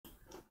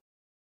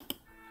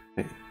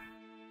Okay.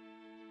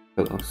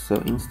 Hello, so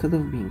instead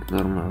of being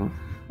normal,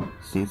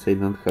 since I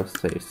don't have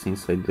saves,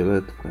 since I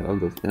deleted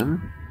all of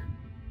them,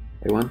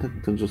 I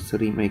wanted to just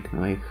remake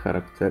my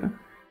character.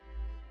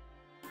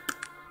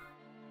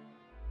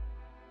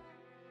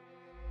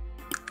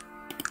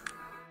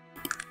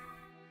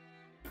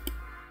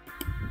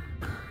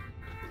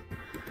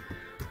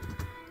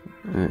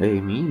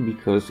 Amy,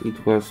 because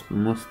it was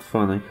most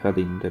fun I had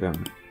in the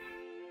run.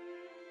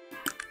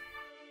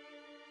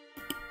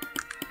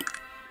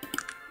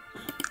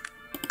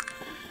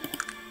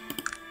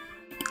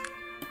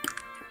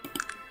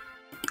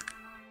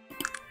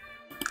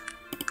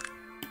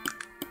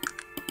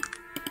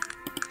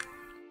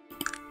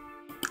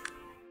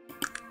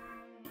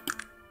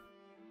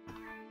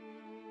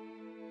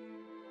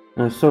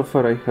 So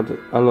far I had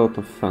a lot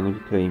of fun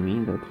with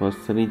Amy, that was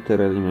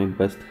literally my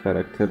best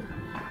character.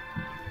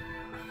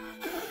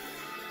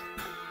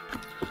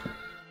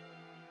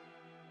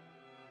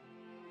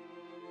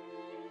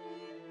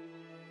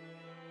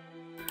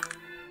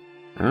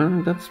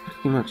 And that's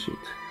pretty much it.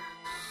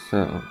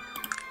 So...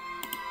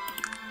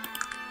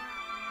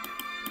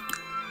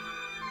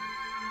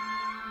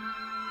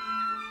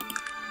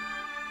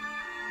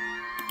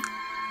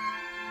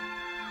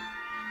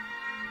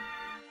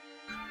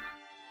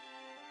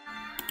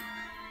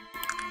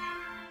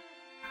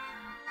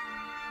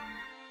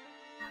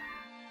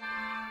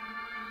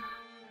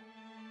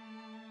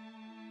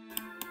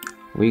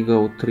 we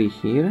go 3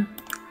 here,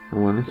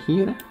 1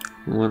 here,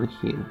 1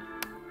 here.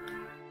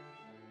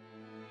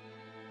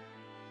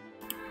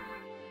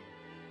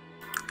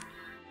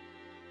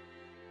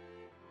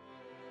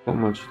 How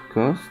much it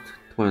cost?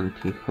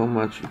 20. How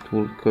much it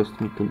will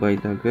cost me to buy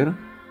dagger?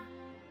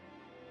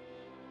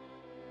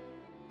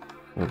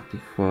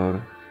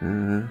 44.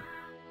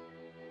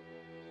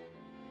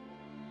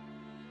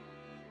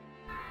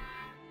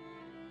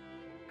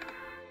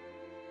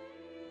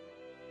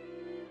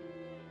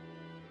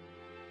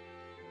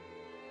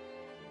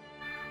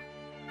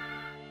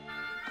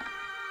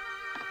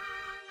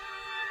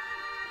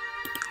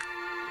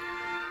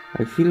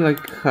 I feel like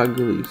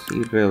haggle is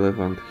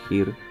irrelevant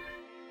here.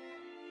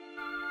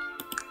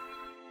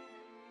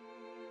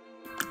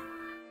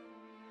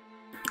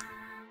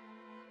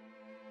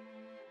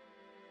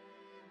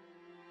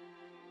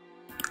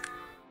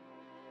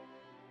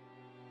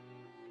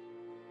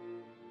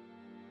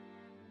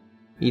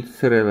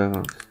 It's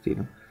relevant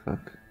still,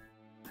 fuck.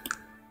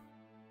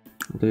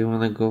 Do you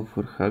wanna go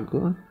for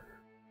haggle?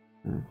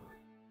 No.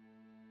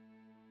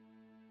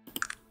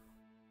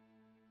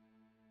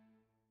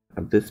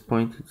 At this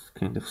point it's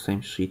kind of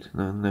same shit.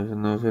 No,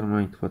 never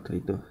mind what I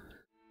do.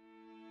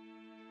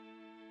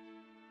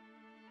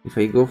 If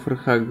I go for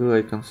haggle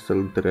I can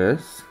sell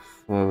dress,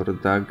 for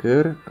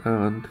dagger,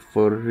 and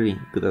for ring,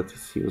 that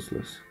is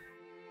useless.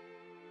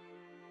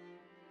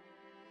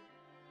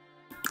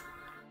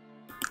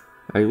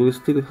 I will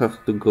still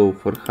have to go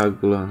for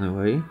haggle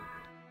anyway.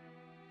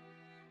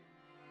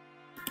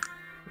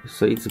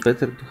 So it's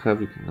better to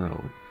have it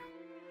now.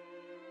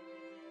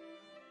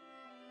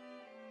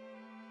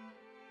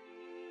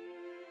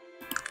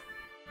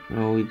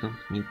 Oh, we don't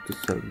need to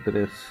sell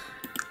dress.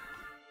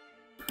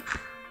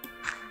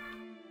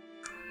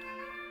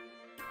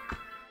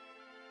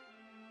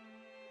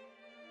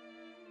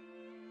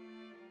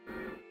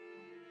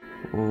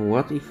 Oh,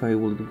 what if I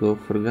would go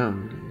for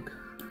gambling?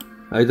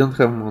 I don't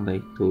have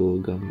money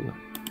to gamble.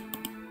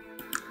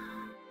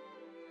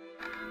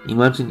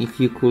 Imagine if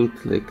you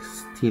could like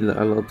steal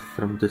a lot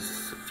from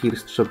this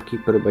first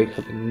shopkeeper by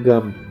having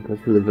gambling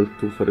at level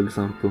 2, for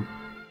example.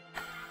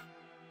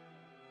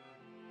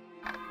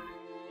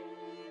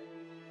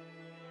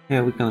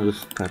 Yeah, we can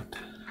just start.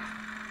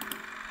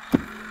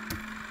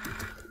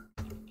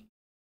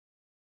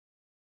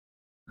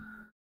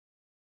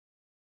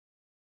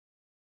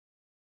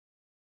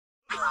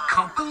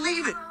 Can't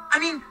believe it. I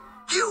mean,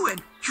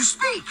 you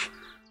speak.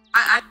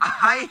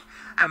 I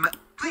am.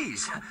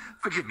 Please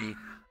forgive me.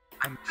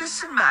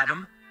 Listen,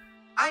 madam.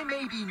 I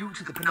may be new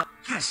to the Pinot.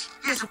 Yes,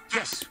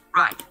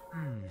 right.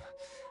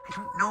 I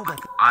don't know about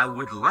that. I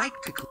would like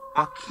to.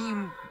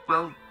 Joaquin,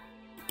 well,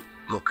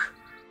 look.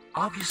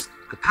 Obviously,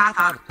 the path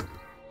out.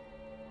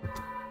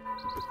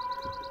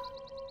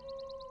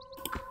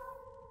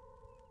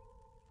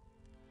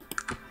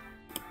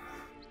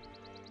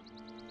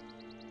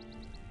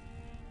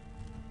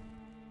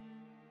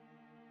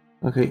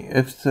 Okay,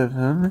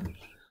 F7.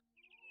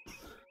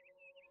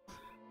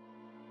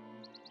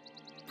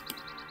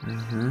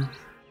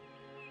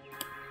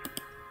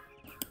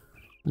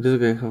 This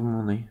guy have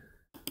money.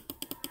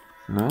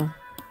 No?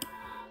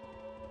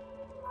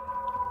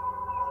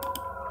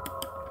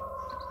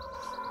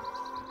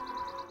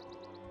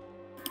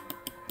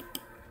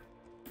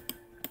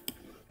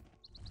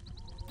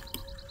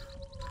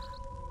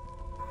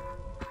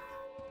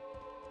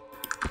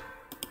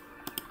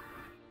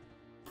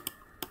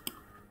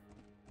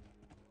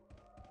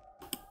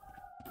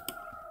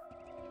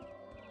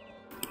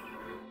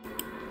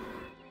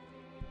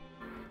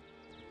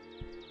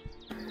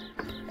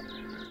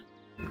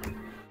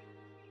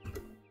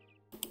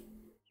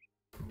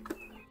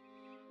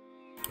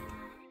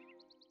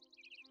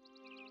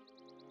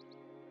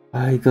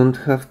 I don't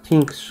have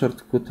things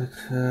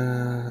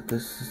shortcutted.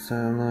 This is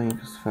annoying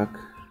as fuck.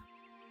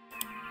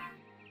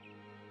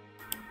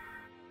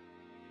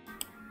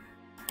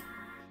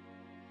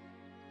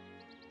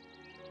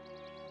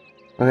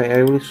 Okay,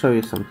 I will show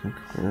you something.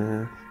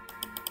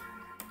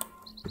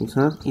 It's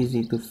not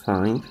easy to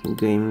find. The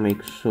game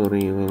makes sure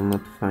you will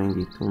not find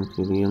it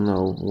until you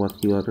know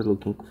what you are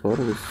looking for.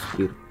 This is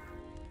here.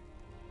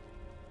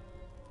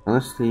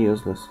 Honestly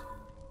useless.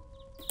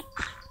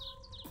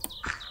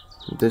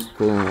 These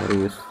two are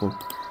useful.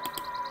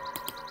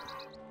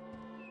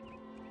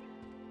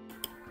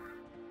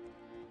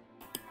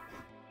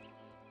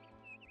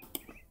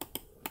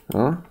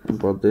 Oh,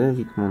 body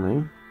with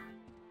money?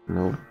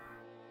 No.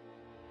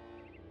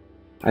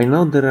 I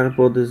know there are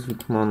bodies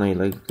with money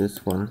like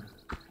this one.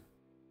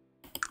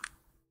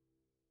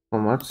 How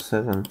much?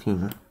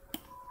 17.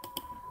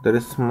 There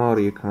is more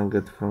you can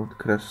get from the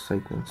crash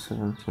site than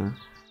 17.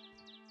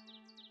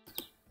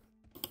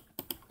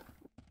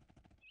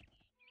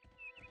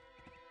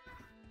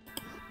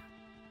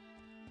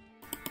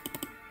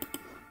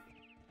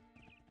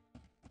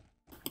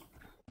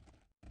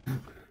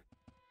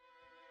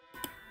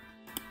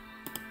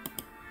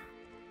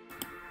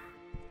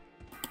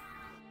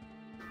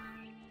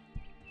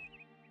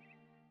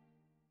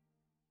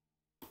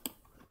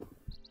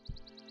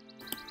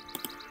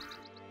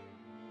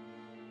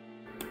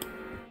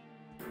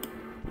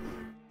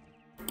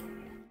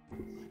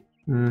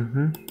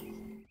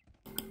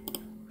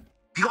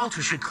 The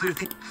altar should clear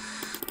things.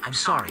 I'm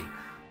sorry.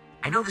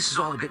 I know this is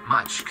all a bit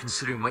much,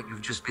 considering what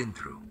you've just been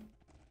through.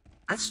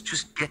 Let's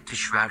just get to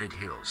Shrouded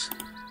Hills.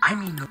 I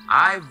mean,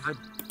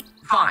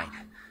 fine.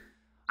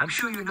 I'm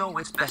sure you know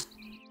what's best.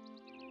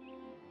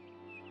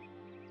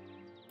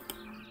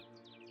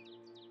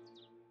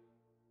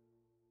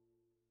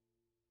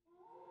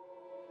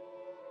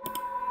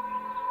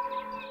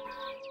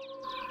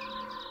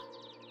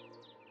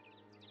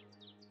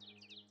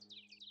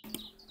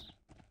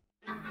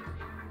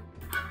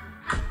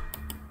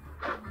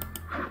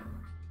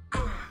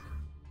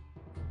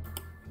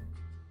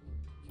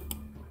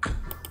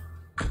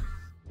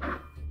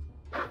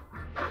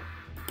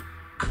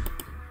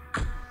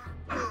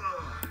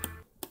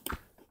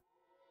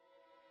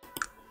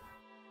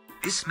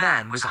 This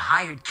man was a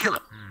hired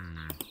killer.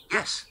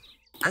 Yes.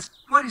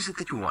 What is it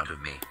that you want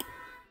of me?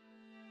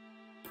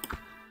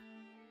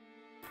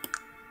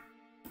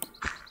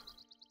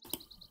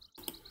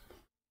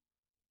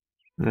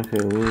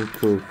 Okay, we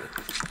took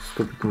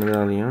stupid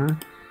medallion.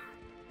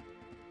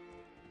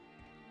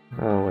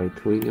 Oh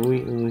wait,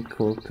 we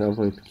could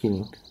avoid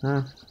killing.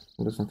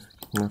 Doesn't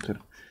matter.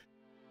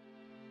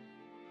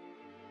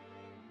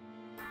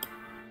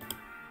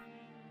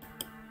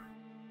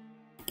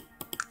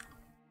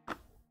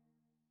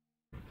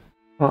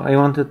 Oh, I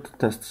wanted to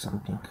test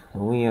something.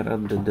 We are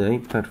at the day,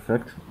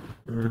 perfect.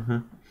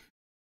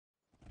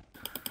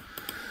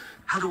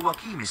 Helder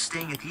Joachim is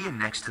staying at the inn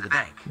next to the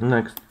bank.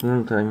 Next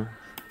time.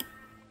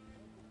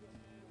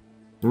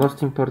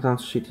 Most important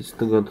shit is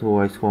to go to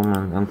Wise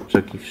Woman and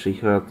check if she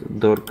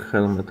had dork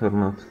helmet or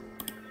not.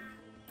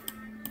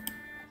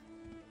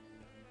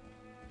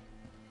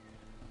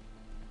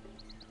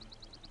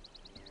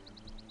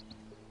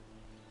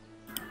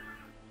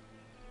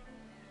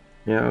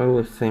 Yeah,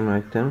 always same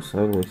items,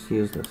 always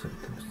useless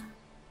items.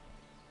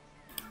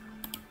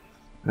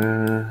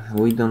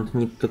 We don't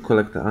need to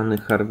collect any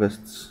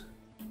harvests.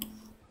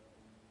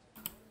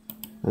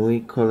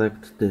 We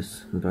collect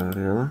this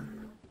barrel.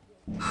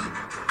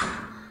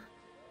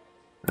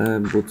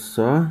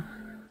 Butso.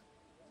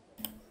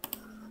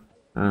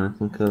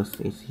 Anything else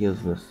is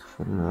useless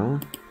for now.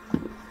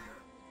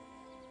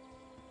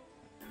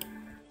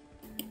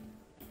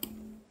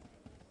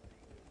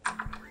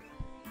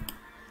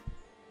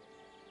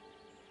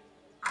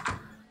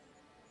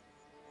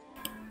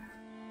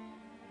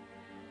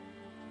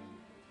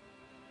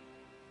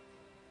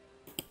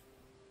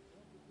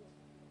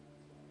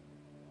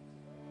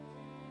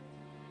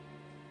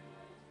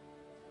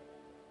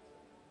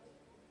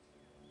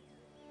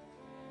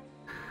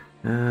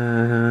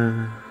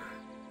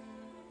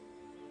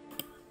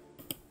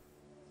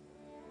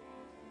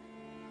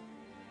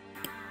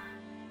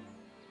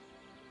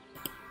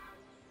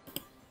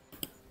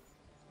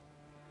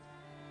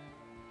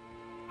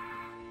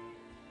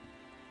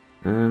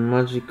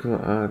 Magical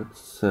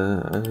arts,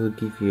 I will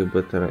give you a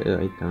better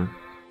item.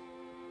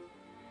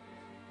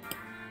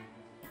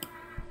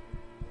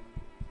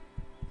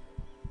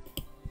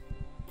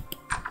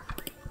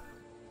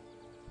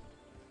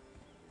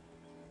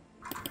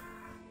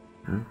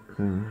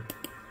 Okay.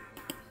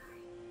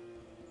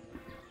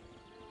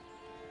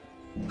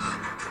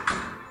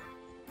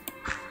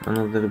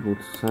 Another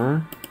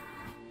butsa.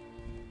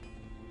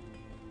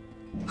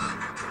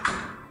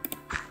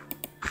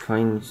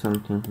 Find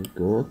something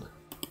good.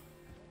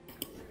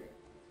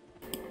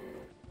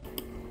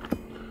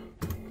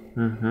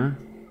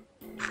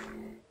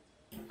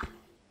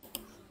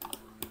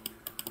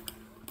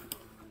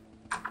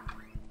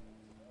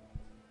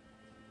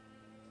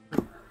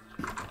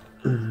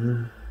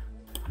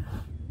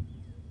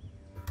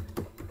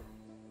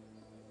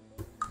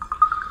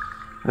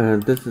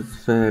 This is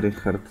very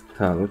hard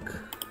talk.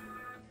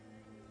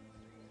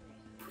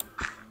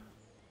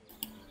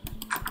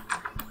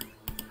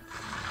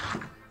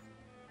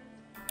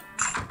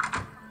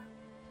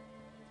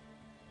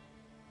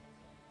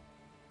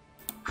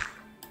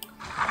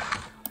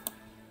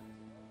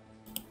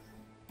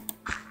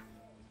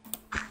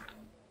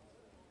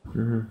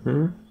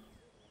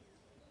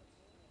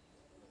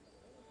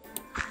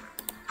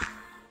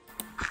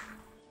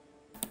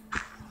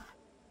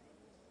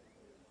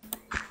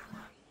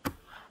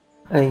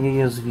 You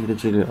use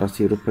Virgil as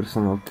your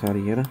personal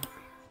carrier.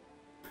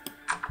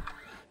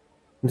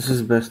 This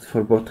is best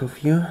for both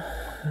of you.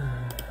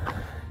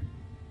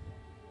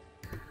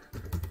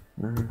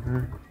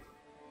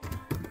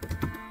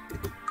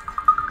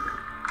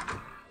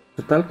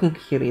 The talking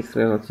here is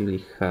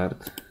relatively hard.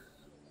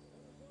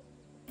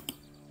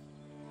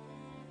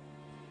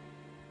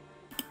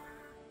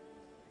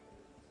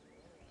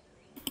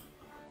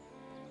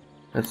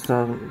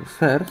 So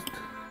first,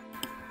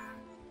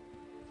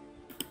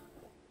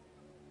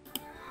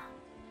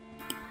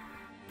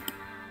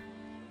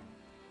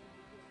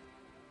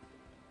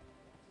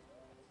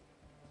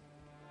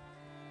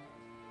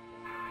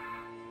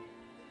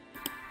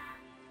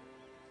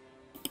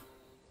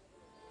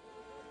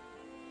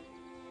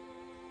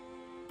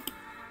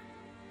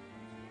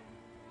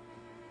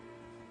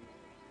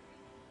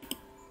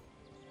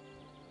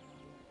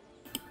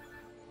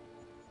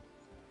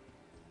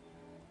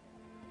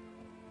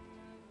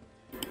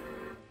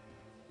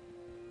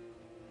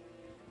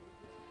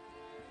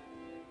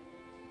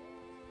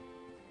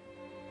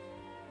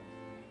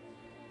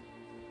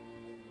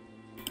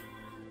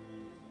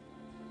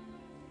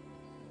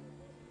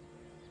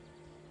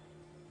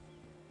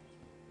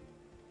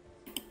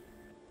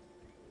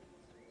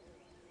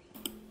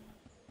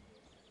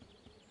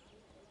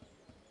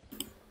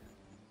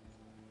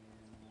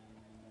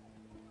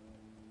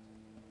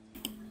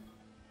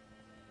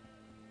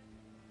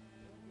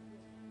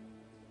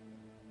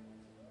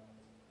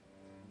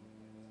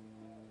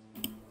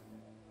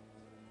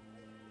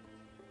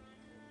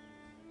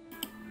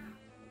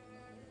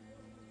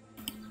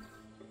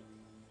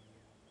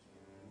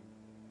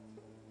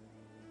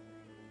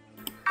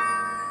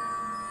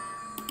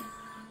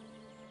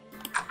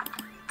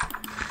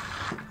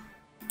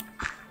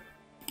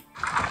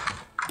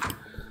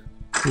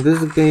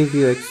 this gave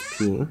you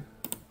XP.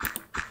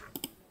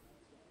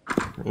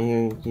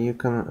 You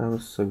can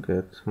also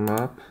get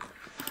map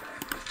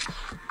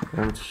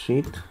and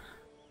sheet.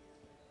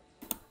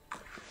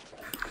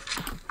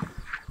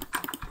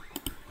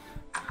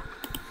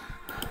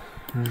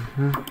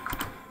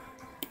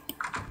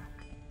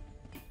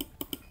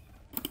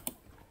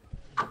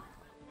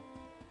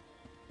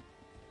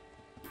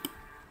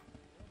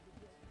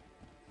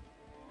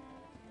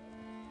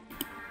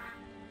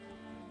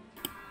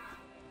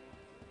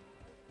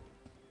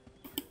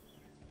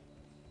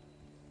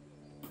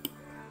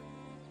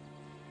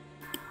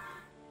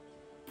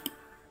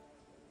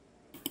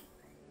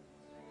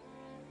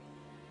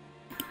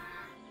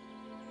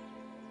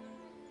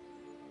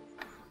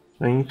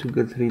 I need to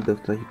get rid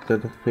of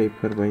that of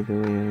paper, by the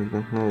way. I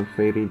don't know if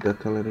I read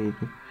that already.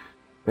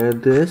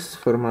 This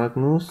for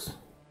Magnus.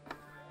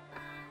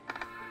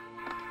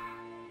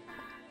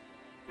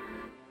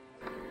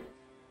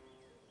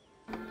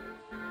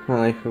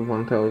 Well, I have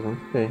 1000.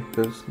 Okay,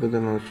 that's good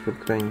enough for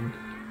training.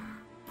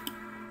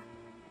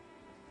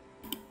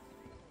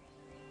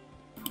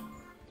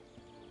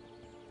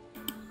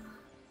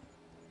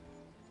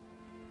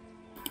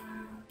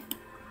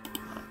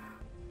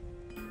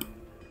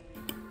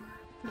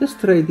 This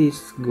trade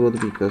is good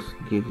because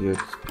it gives you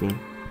XP.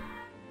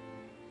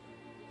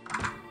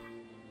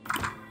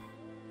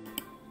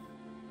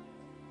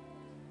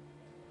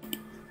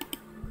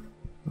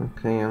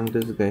 Okay, and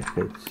this guy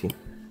hates you.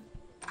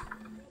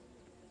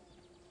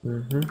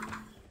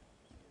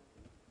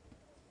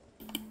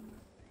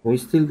 We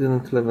still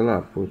didn't level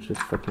up, which is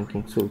fucking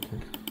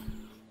insulting.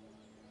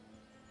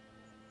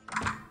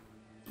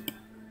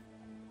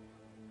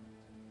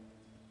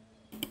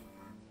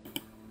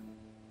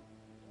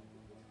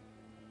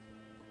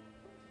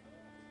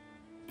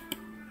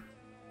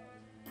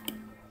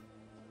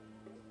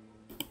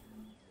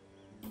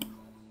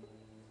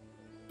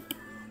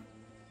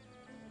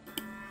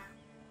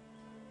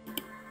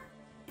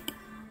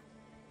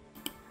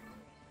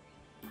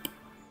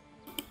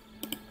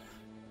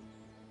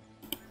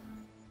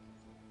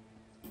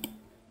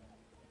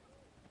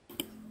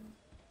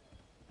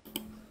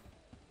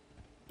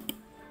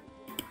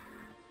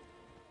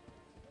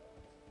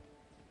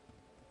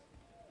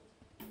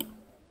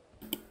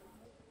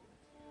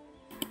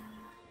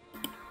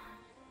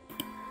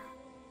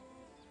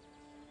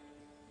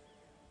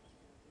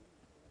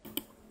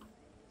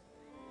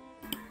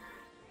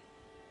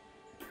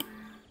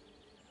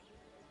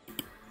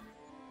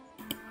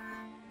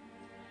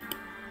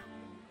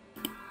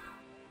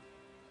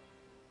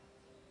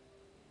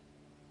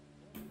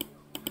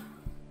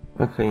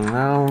 Okay,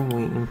 now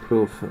we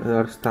improve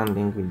our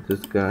standing with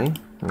this guy,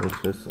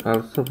 which is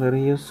also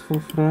very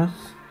useful for us.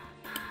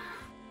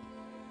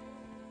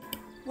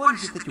 What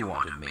is it that you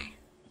want of me?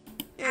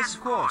 Yes,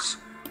 of course.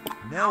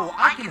 No,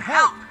 I can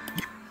help.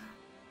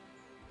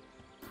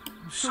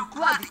 I'm so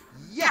glad.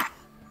 Yeah,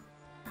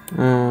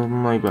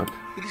 My bad.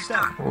 it is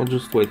done. I'll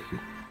just wait here.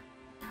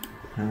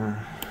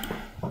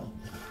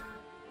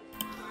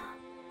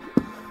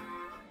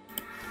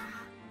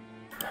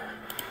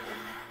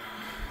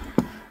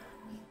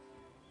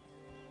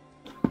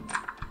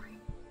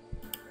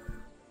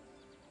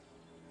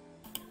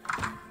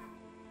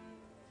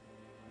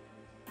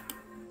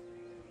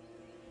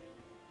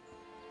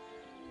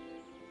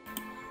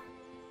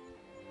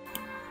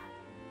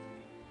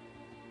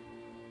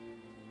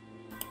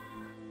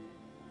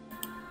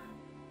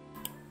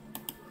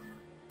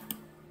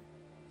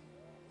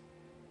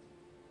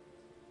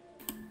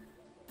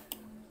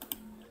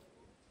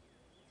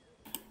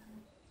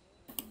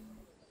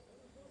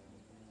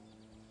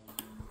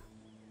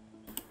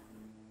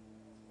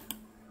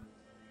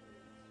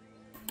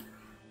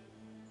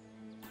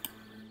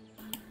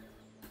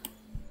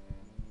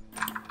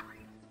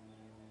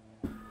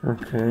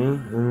 Okay,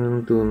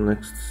 and do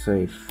next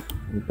save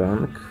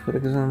bank, for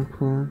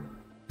example.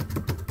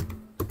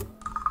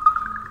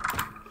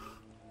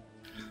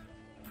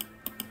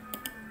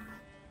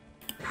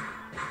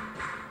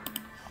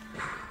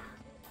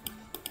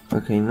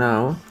 Okay,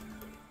 now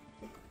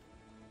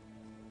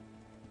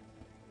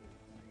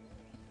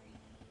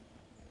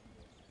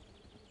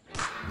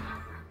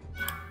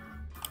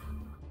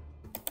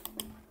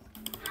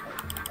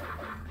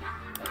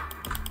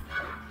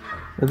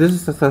this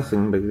is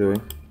assassin, by the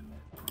way.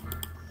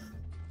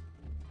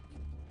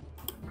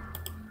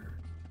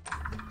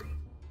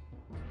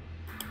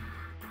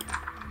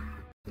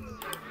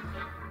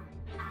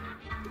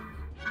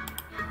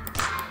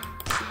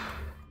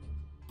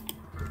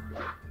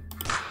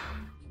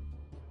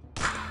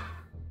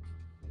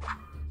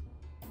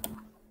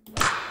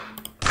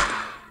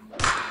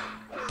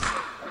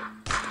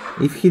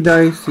 If he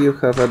dies, you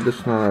have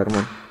additional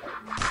armor,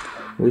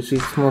 which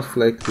is most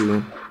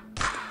likely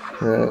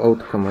the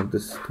outcome of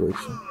this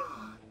situation.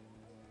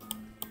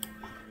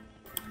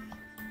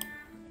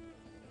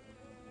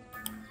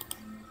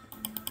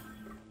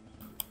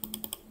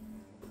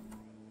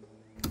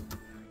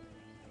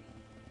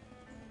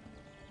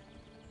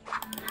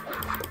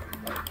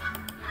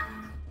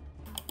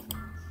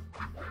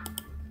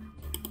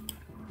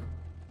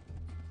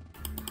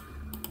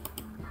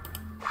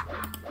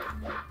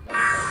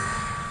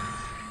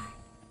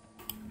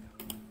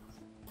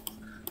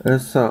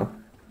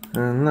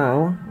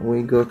 Now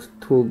we got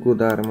two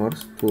good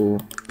armors to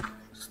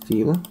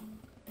steal.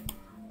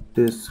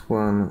 This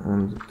one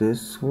and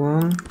this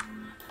one.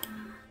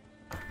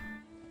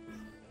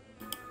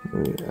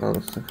 We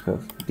also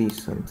have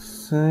decent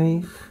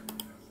save.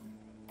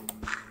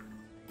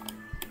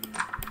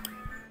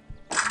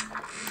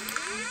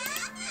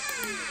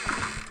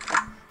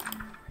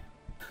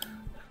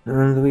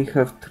 And we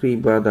have three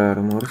bad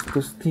armors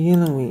to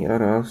steal. We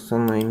are also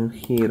named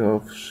Hero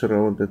of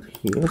Shrouded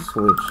Hills,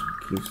 which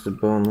gives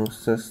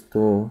bonuses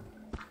to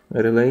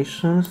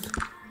relations.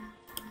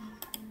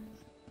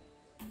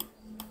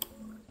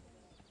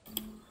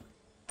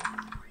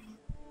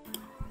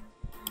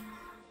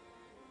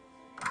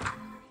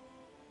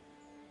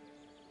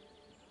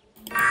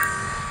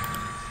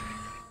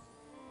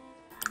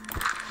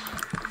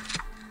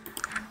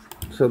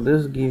 So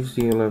this gives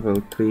you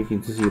level 3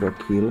 with 0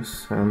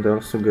 kills, and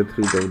also get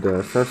rid of the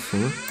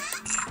assassin,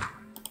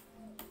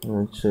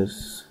 which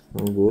is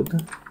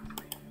good.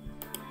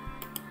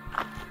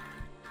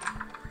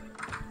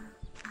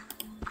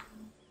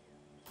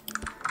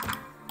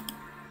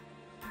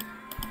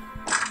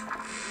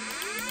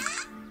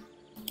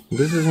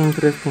 This is an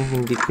interesting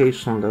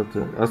indication that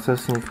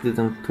assassins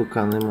didn't took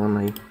any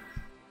money.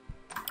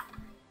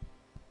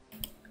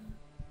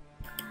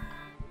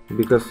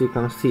 Because you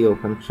can see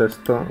open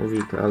chest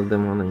with all the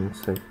money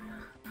inside.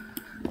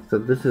 So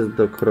this is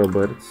Doc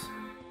Roberts.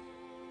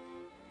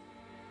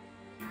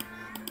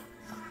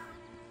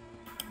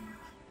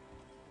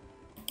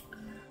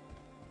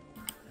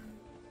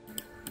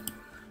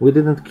 We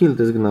didn't kill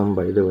this gnome,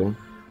 by the way.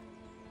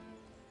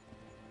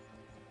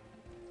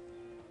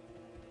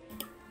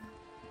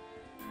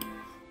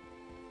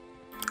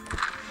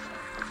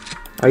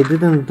 I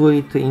didn't do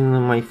it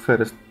in my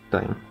first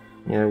time.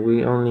 Yeah,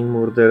 we only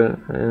murder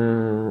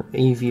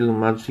evil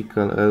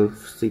magical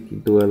elf city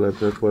dweller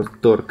that was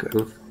Dork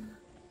Elf.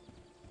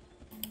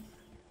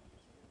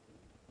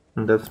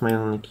 And that's my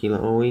only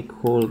kill. We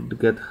could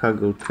get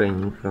haggle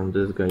training from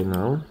this guy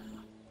now.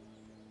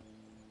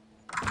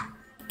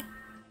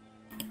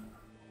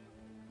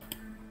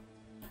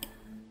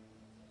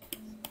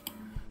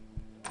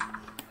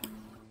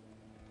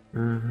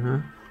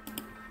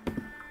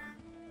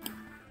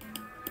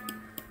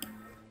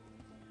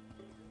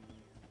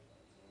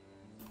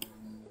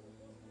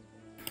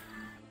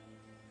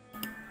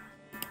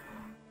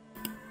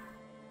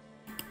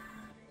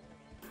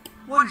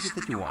 What is it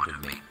that you want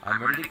of me?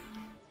 I'm ready.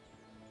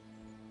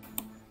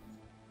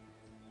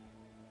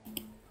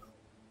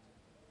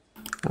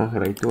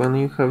 Alright, when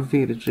you have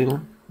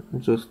Virgil,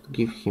 just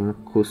give him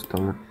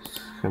custom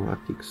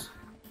schematics.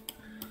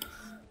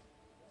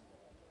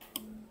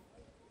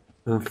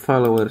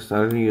 followers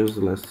are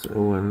useless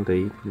when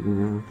they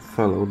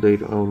follow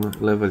their own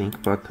leveling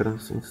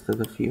patterns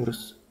instead of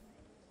yours.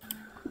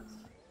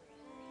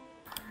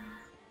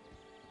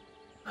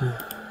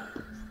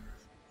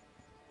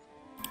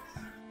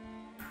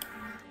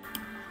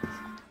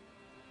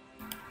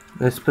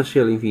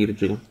 Especially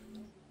Virgil.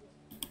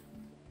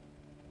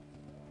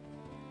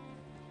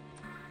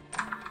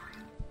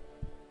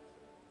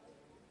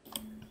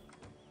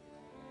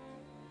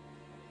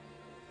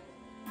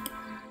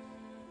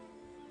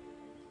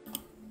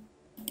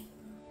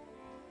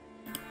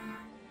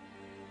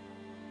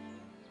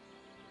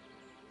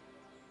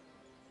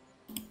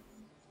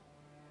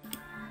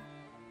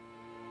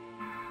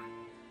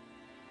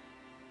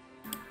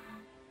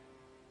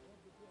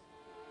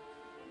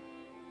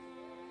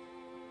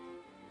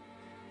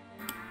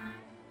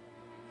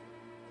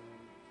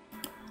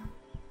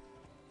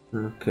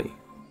 Okay.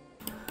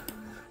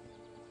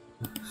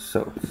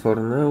 So, for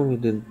now we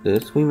did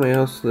this. We may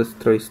also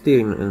destroy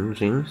steam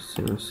engine,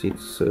 since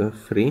it's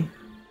free.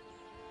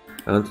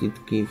 And it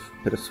gives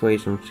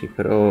persuasion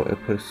cheaper. Oh, a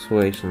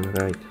persuasion,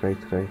 right.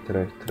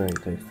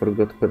 I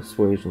forgot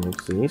persuasion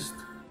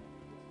exists.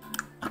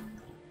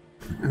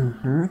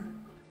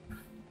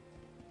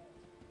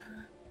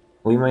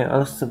 We may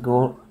also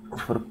go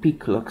for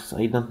picklocks.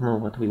 I don't know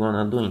what we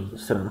wanna do in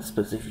this run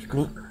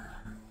specifically.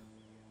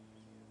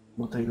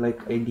 But I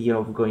like idea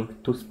of going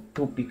to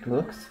two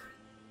picklocks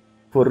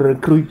for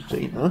recruit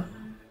Jaina.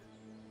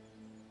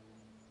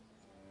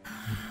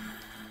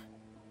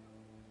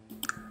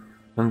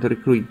 And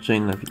recruit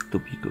Jaina with two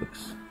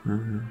picklocks.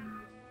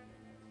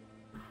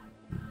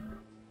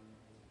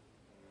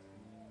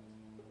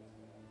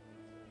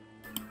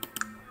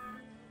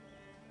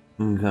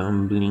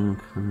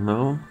 Gambling,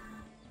 no.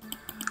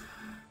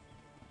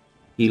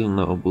 Still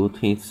no,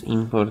 but it's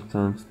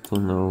important to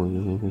know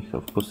we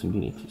have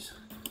possibilities.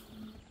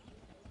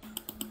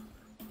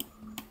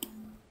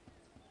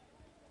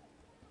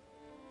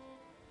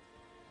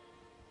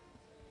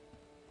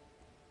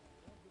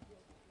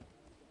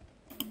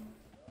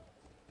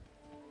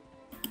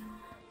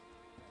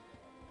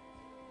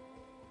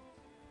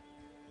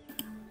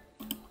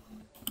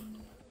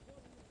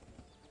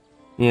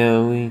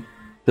 Yeah, we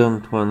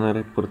don't wanna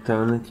report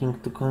anything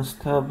to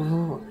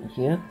Constable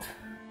yet.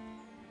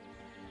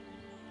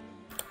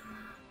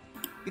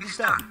 It is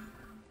done.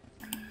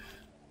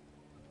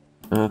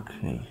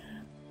 Okay.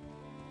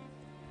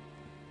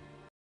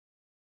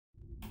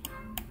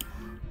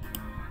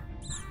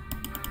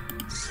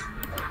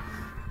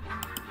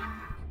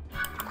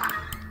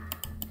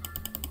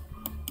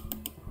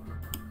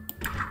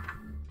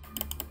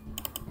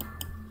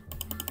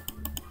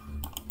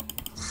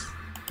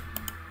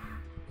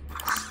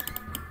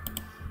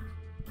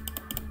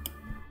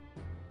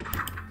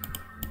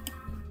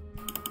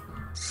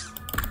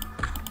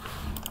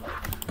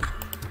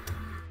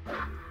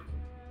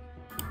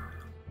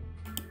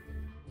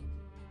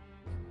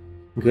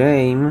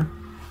 Game.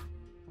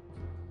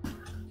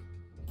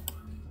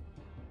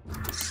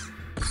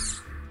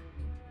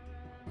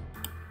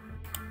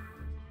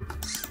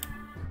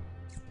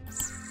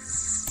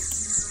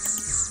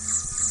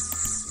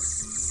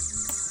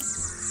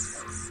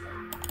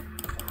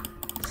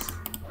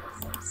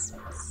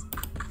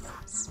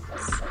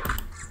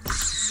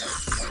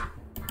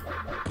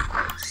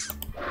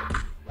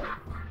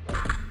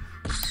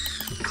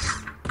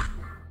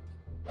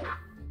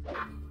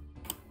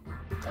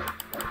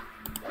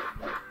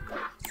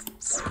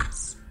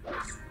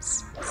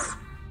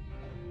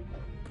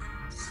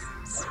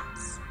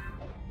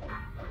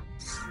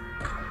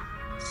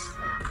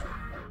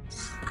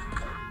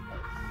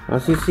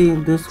 As you see,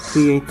 this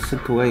creates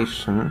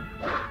situation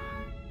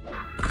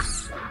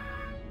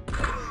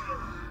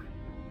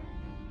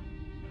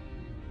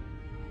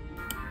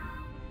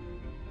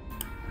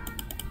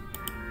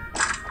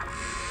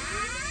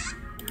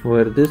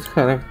where this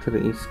character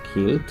is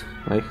killed.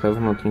 I have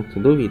nothing to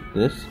do with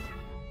this.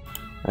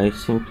 I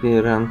simply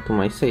ran to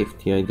my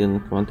safety. I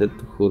didn't want to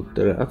hurt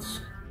the rats.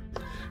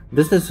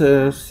 This is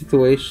a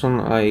situation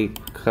I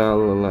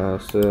call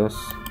as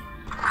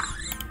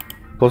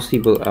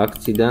possible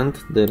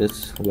accident. There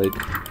is like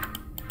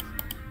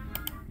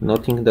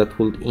nothing that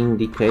would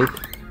indicate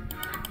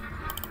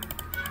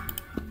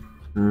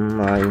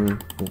my,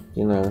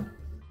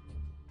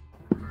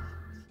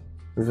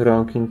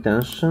 wrong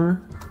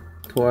intention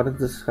towards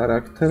this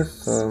character,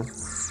 so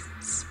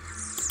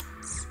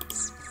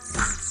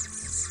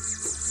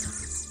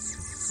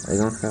I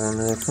don't have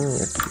any weapon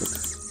yet.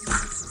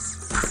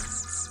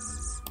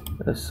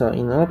 So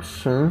in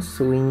options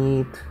we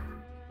need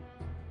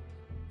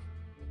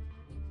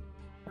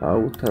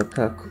auto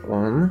attack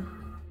on.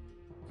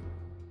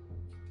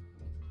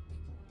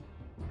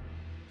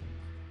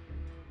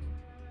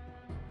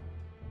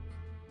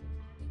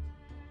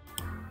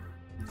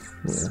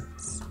 Yeah.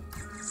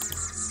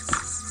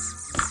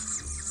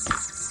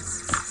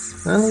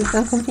 And we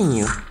can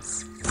continue.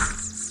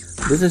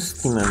 This is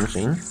Steam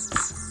Engine.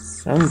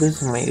 And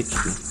this is my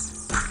HP.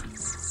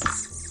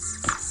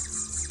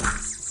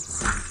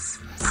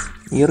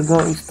 Your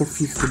goal is to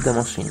fist the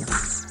machine.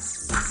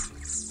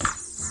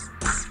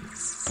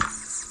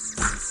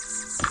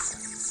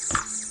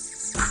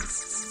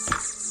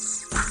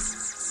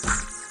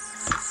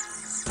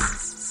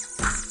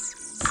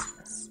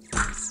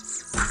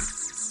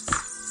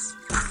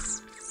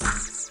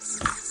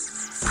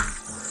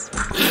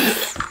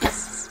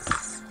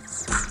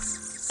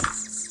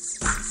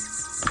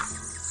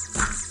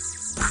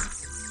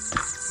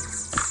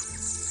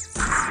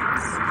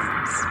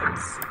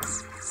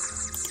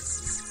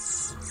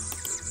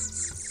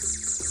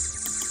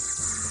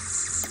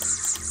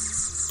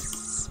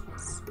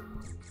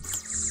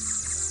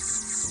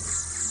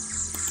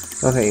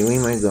 Okay, we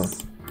may go.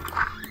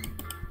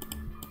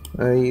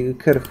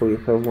 Careful, you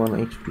have 1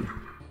 HP.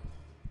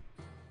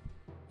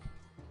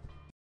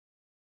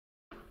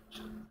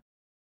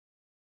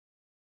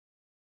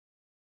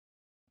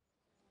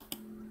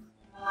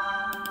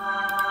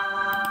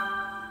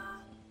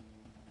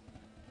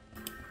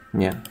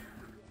 Yeah.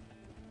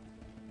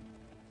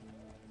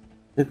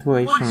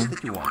 Situation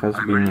has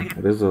been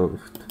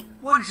resolved.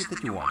 What is it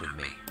that you want of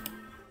me?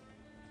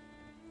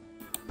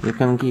 You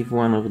can give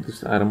one of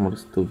these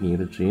armors to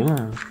Virgil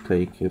and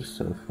take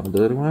yourself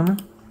other one.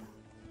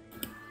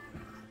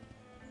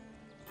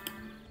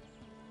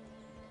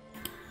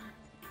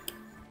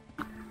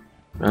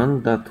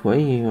 And that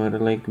way you are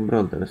like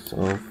brothers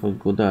of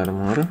good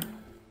armor.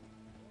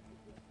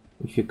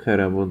 If you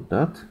care about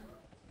that.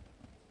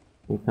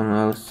 You can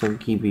also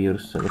give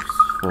yourself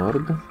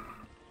sword.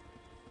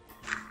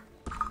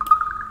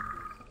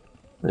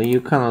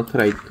 You cannot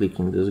right click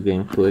in this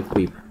game to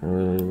equip,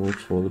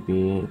 which would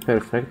be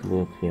perfect,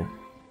 but yeah.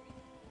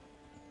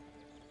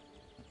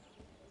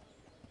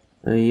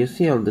 You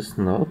see all these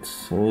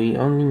notes, we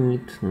only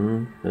need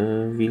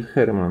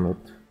Wilhelma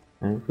note,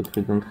 but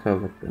we don't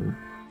have it then.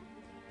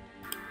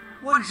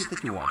 What is it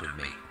that you want of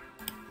me?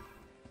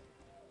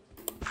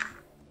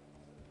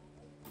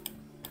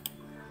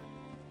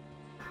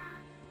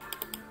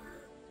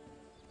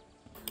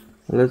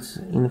 Let's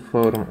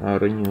inform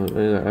our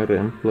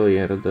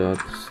employer that the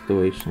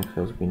situation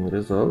has been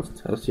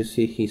resolved. As you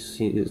see, he's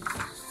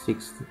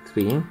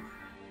 63.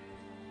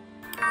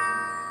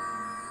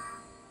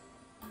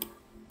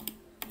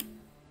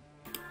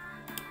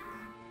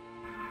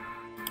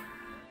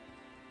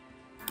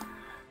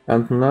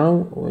 And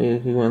now,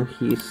 when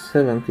he is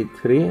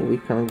 73, we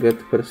can get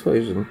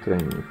persuasion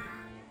training.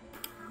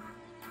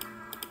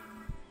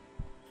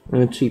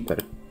 Cheaper.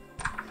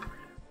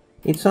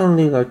 It's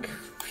only like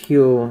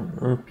few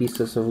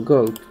pieces of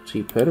gold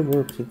cheaper,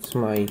 but it's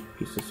my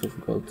pieces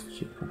of gold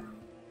cheaper.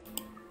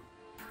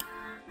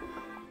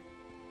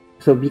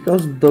 So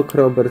because Doc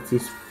Roberts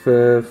is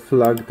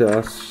flagged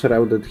as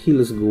Shrouded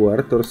Hills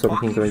Guard or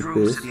something like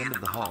this. To the end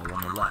of the hall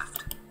on the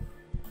left.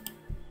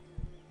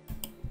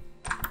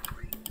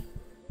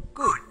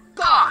 Good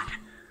God!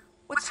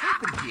 What's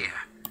happened here?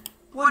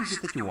 What is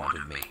it that you want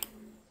of me?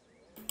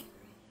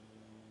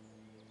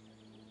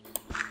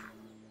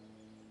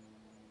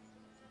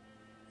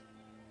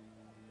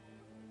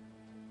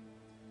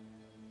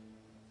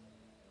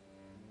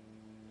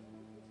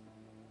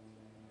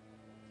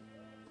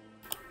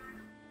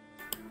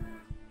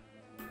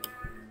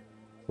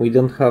 We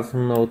don't have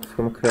note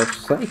from crash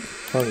site?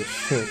 Holy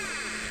shit.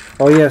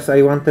 Oh yes,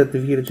 I wanted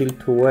Virgil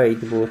to wait,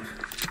 but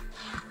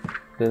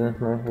didn't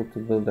know how to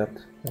do that.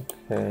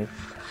 Okay.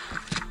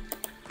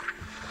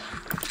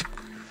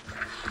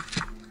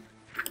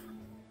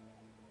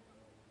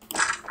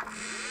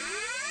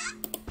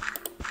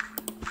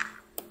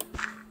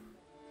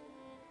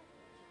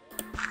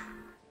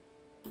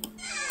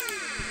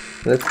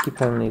 Let's keep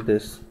only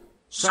this.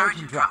 Sorry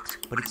to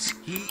interrupt, but it's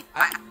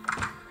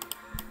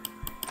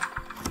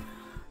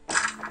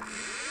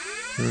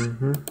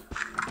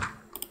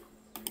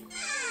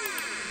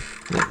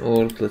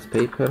Worthless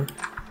paper.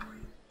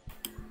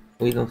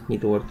 We don't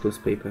need worthless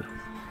paper.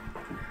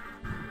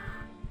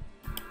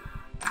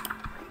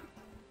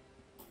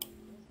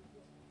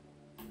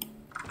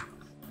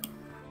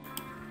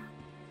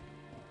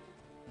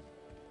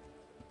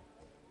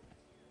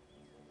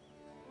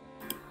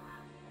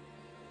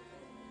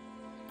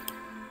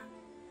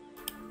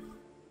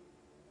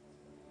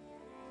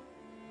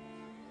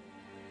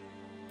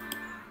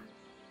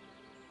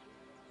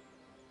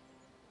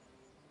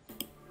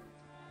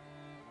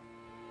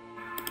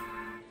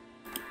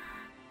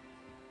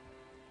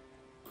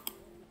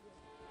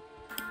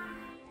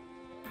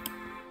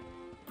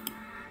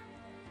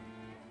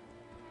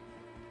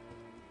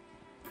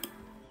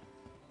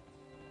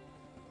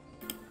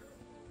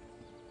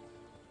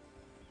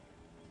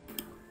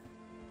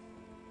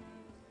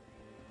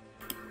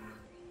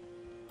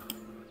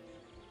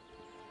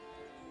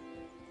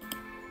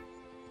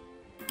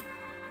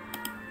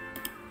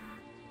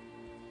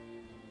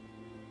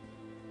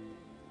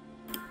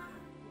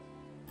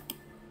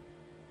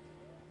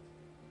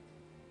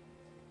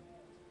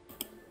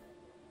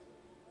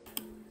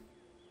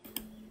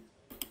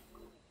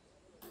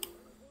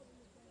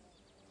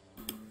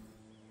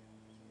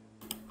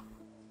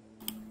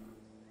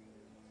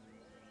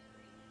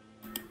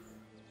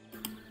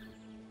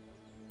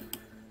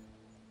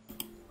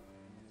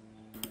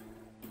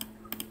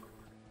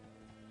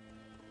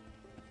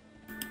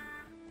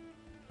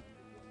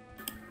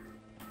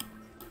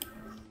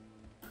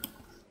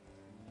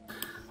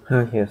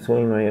 Yes,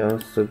 we may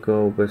also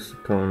go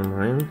Besitone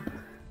Mine.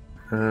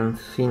 And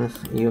since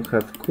you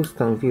have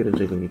custom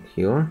Virgil with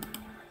you,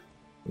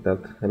 that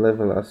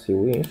level as you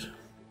wish,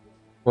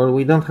 well,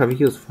 we don't have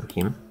use for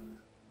him.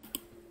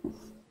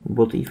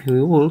 But if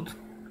we would,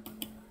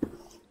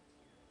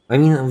 I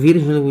mean,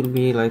 Virgil will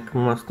be like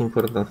most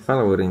important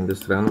follower in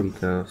this run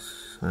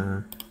because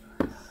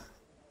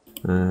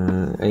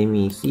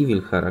Amy is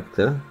evil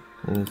character,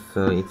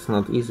 so it's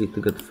not easy to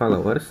get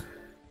followers.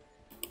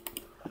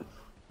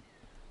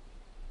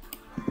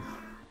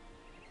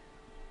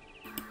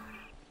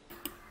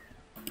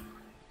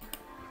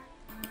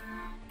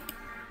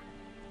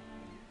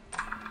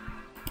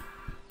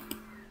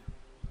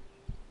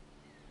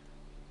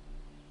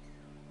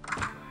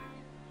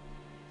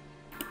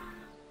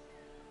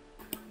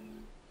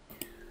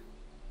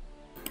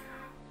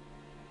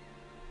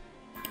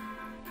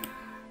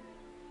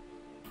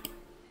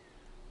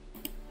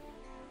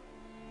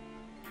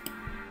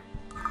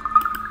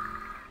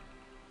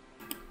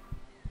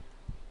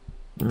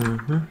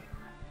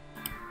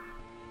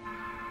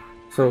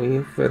 so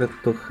if we're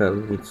to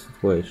help with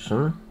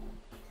situation,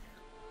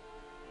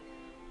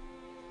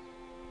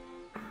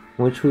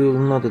 which we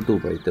will not do,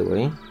 by the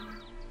way.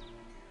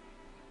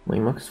 My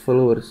max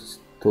followers is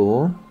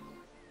 2,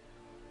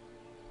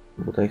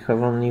 but I have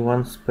only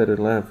 1 per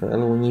level.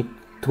 We need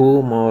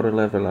 2 more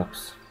level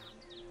ups.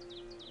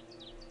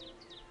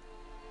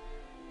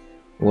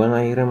 When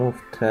I remove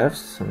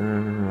thefts,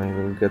 I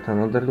will get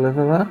another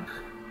level up.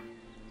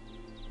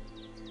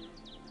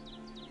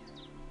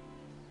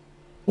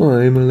 Oh,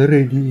 I'm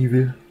already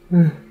evil.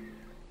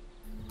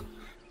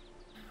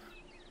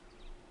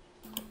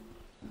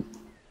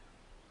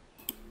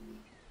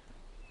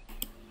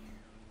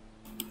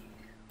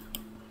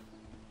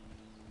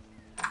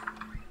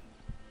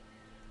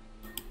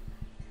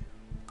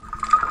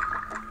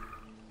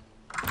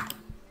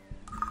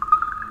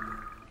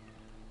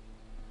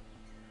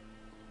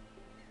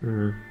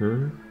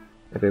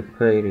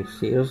 Repair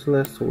is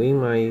useless. We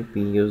might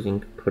be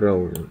using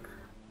prowling.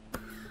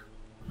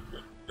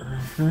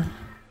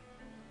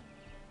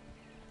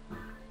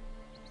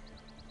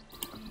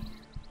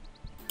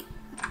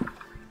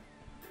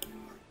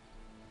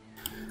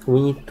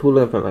 We need 2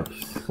 level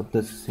ups, so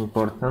this is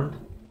important.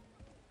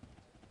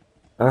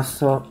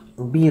 Also,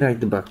 be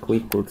right back,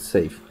 we could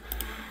save.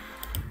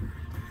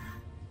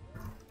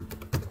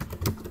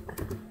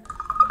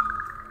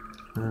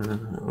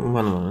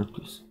 One moment,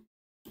 please.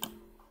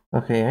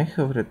 Okay, I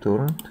have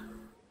returned.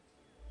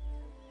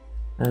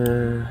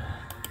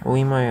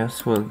 We might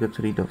as well get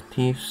rid of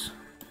thieves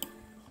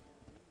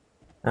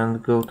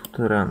and go to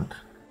the rant.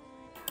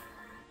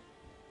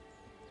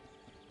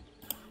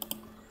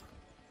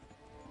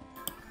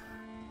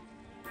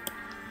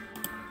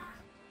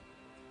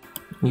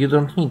 You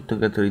don't need to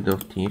get rid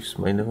of thieves,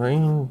 by the way,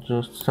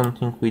 just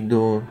something we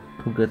do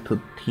to get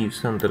to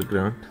thieves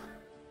underground.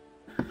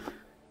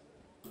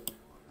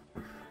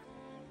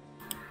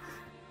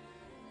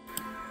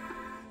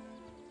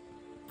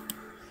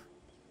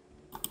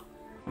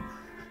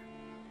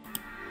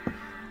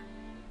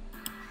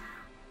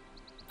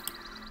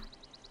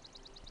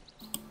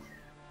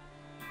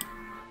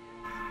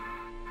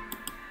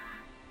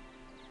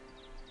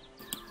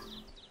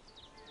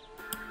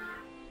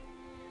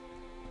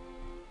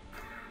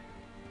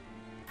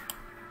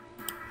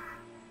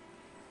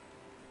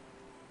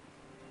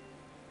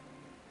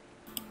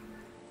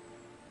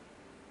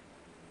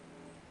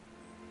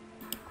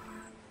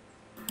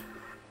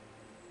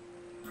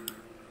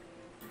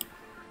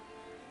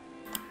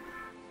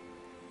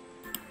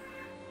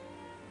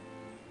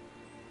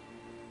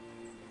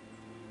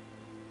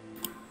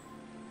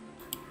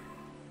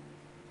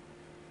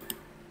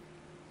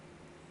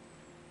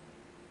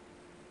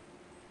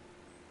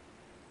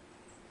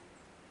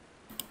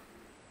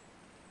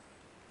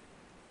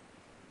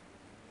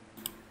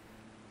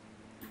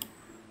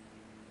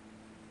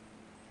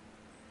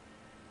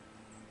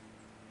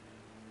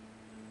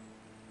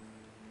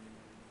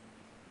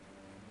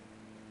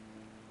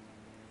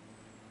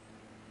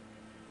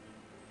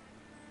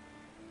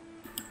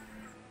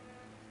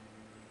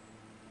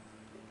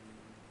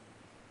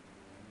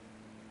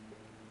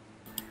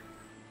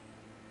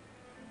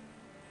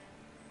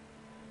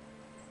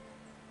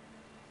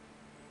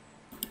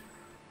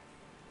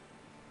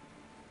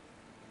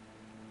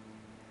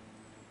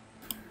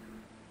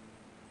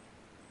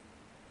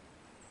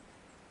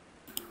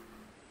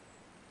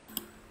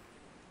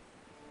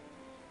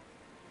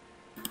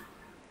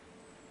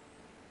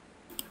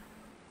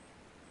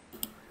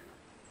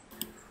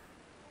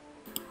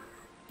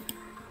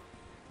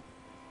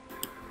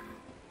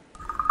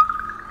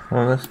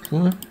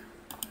 Honestly,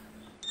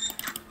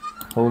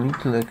 how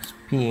little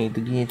XP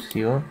it gives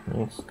you,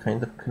 it's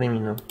kind of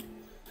criminal.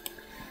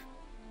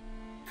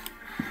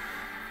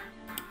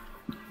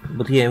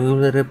 But yeah, we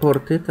will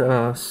report it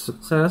as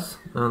success,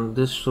 and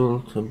this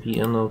should be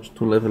a notch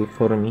to level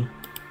 4 me,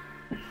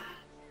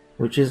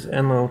 which is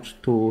a notch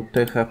to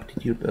Tech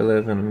Aptitude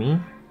 11 me.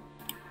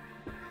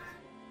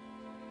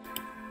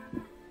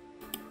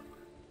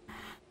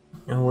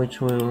 Which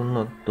we will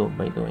not do,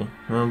 by the way.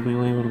 We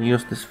will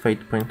use this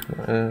fate point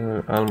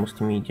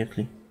almost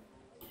immediately.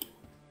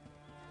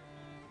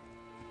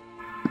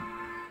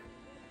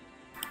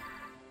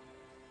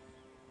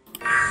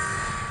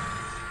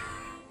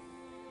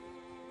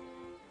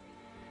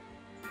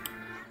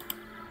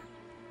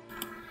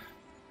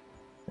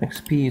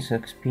 XP is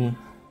XP.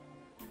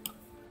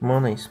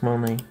 Money is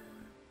money.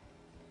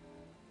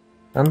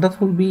 And that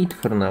will be it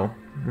for now.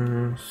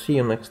 See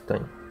you next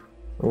time.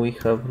 We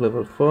have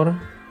level 4.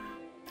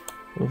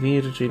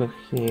 Virgil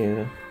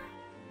here.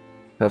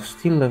 Have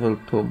still level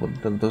 2,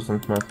 but that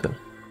doesn't matter.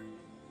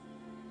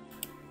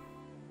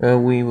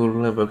 We will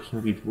level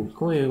him with book.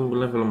 We will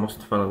level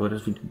most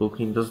followers with book.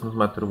 It doesn't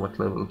matter what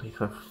level they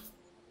have.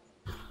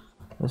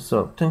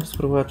 So, thanks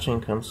for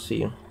watching and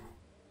see you.